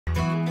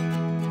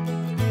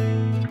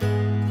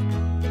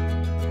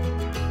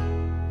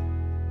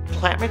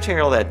plant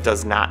material that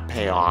does not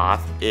pay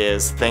off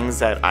is things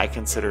that I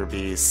consider to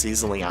be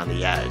seasonally on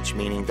the edge,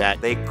 meaning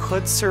that they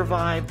could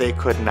survive, they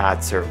could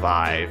not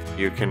survive.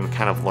 You can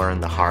kind of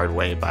learn the hard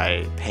way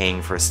by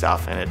paying for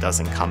stuff and it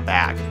doesn't come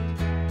back.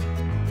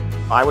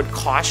 I would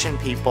caution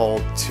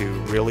people to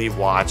really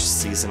watch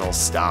seasonal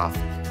stuff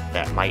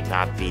that might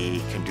not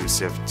be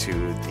conducive to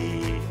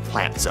the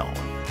plant zone.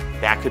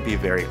 That could be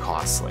very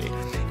costly.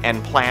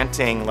 And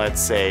planting,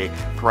 let's say,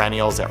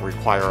 perennials that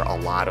require a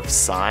lot of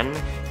sun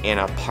in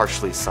a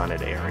partially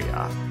sunned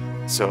area.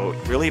 So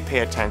really pay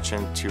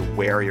attention to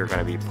where you're going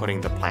to be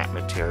putting the plant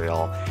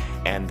material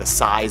and the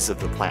size of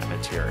the plant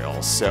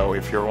material. So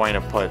if you're going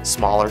to put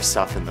smaller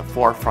stuff in the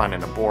forefront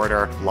in a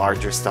border,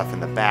 larger stuff in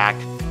the back,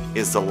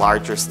 is the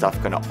larger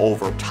stuff going to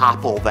over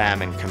topple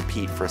them and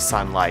compete for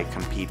sunlight,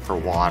 compete for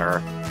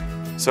water?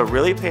 So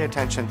really pay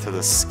attention to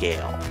the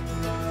scale.